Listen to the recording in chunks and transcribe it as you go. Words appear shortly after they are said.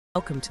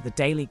Welcome to the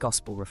Daily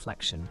Gospel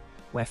Reflection,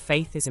 where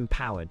faith is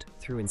empowered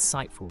through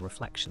insightful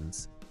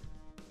reflections.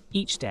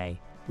 Each day,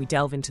 we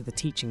delve into the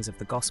teachings of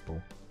the Gospel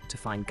to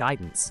find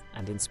guidance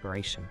and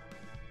inspiration.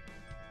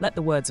 Let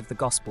the words of the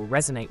Gospel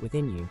resonate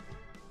within you,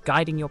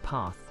 guiding your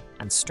path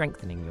and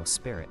strengthening your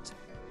spirit.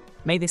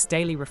 May this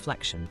daily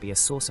reflection be a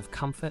source of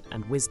comfort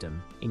and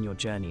wisdom in your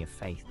journey of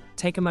faith.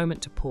 Take a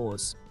moment to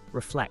pause,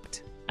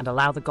 reflect, and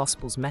allow the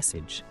Gospel's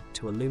message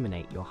to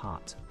illuminate your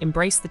heart.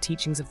 Embrace the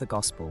teachings of the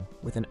Gospel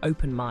with an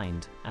open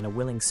mind and a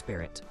willing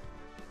spirit,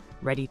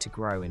 ready to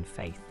grow in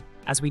faith.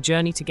 As we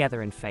journey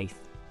together in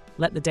faith,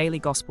 let the daily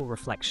Gospel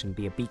reflection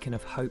be a beacon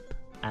of hope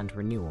and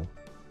renewal.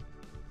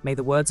 May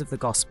the words of the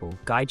Gospel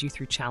guide you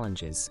through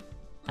challenges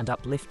and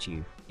uplift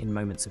you in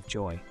moments of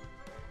joy.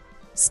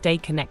 Stay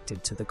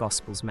connected to the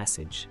Gospel's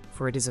message,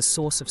 for it is a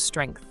source of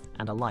strength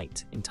and a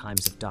light in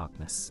times of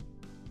darkness.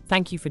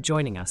 Thank you for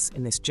joining us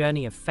in this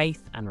journey of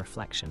faith and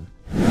reflection.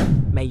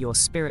 May your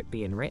spirit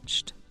be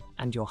enriched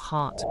and your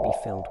heart be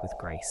filled with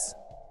grace.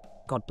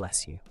 God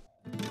bless you.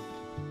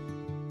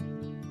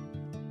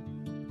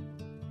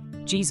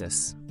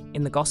 Jesus,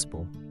 in the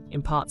Gospel,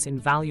 imparts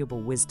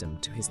invaluable wisdom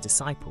to his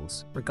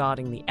disciples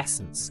regarding the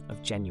essence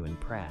of genuine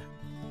prayer.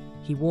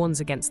 He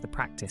warns against the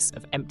practice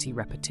of empty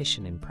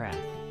repetition in prayer,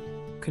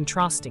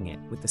 contrasting it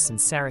with the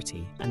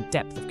sincerity and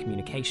depth of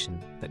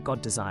communication that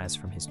God desires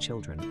from his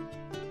children.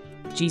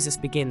 Jesus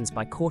begins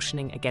by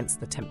cautioning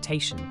against the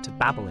temptation to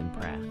babble in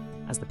prayer,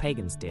 as the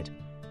pagans did,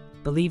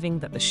 believing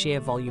that the sheer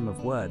volume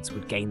of words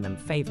would gain them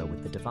favor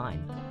with the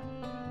divine.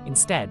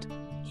 Instead,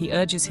 he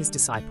urges his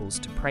disciples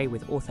to pray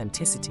with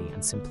authenticity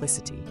and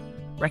simplicity,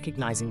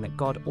 recognizing that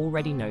God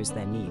already knows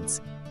their needs,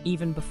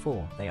 even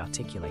before they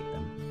articulate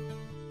them.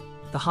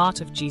 The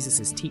heart of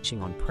Jesus'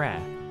 teaching on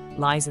prayer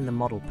lies in the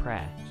model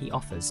prayer he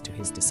offers to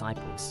his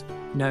disciples,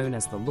 known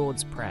as the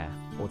Lord's Prayer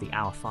or the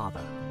Our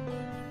Father.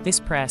 This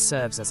prayer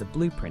serves as a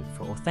blueprint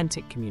for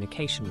authentic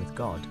communication with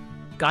God,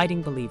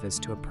 guiding believers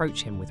to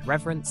approach him with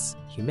reverence,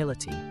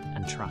 humility,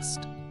 and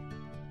trust.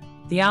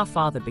 The Our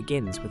Father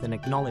begins with an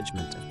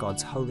acknowledgement of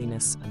God's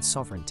holiness and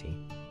sovereignty,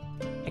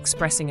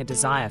 expressing a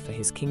desire for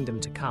his kingdom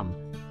to come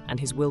and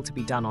his will to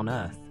be done on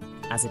earth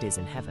as it is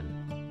in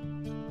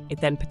heaven. It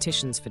then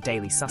petitions for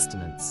daily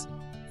sustenance,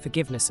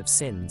 forgiveness of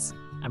sins,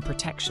 and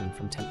protection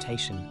from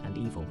temptation and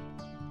evil.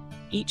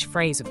 Each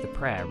phrase of the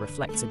prayer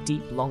reflects a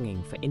deep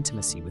longing for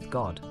intimacy with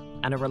God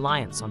and a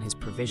reliance on his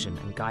provision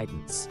and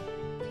guidance.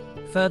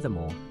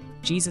 Furthermore,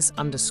 Jesus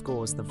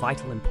underscores the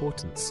vital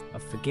importance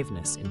of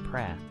forgiveness in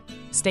prayer,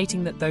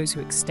 stating that those who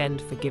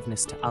extend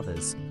forgiveness to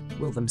others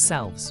will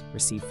themselves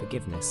receive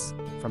forgiveness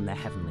from their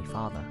Heavenly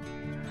Father.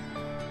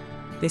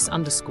 This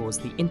underscores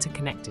the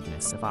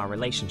interconnectedness of our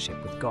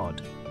relationship with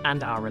God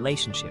and our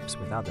relationships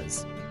with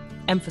others,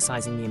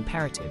 emphasizing the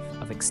imperative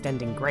of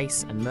extending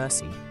grace and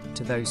mercy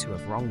to those who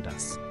have wronged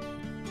us.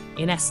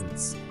 In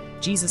essence,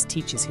 Jesus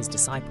teaches his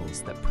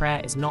disciples that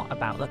prayer is not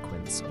about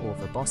eloquence or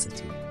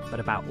verbosity, but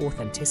about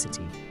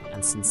authenticity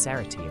and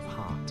sincerity of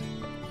heart.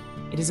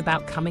 It is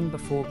about coming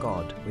before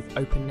God with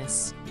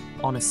openness,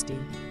 honesty,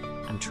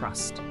 and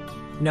trust,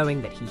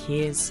 knowing that he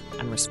hears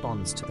and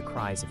responds to the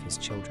cries of his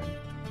children.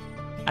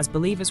 As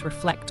believers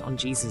reflect on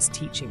Jesus'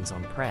 teachings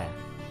on prayer,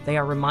 they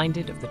are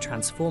reminded of the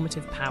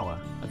transformative power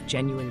of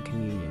genuine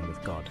communion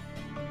with God.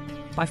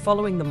 By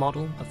following the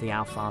model of the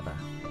Our Father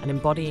and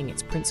embodying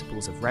its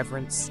principles of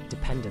reverence,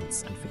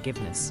 dependence, and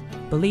forgiveness,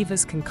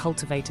 believers can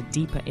cultivate a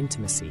deeper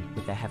intimacy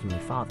with their Heavenly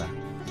Father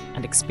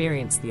and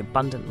experience the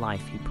abundant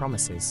life he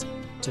promises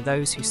to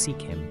those who seek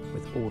him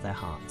with all their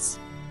hearts.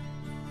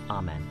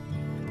 Amen.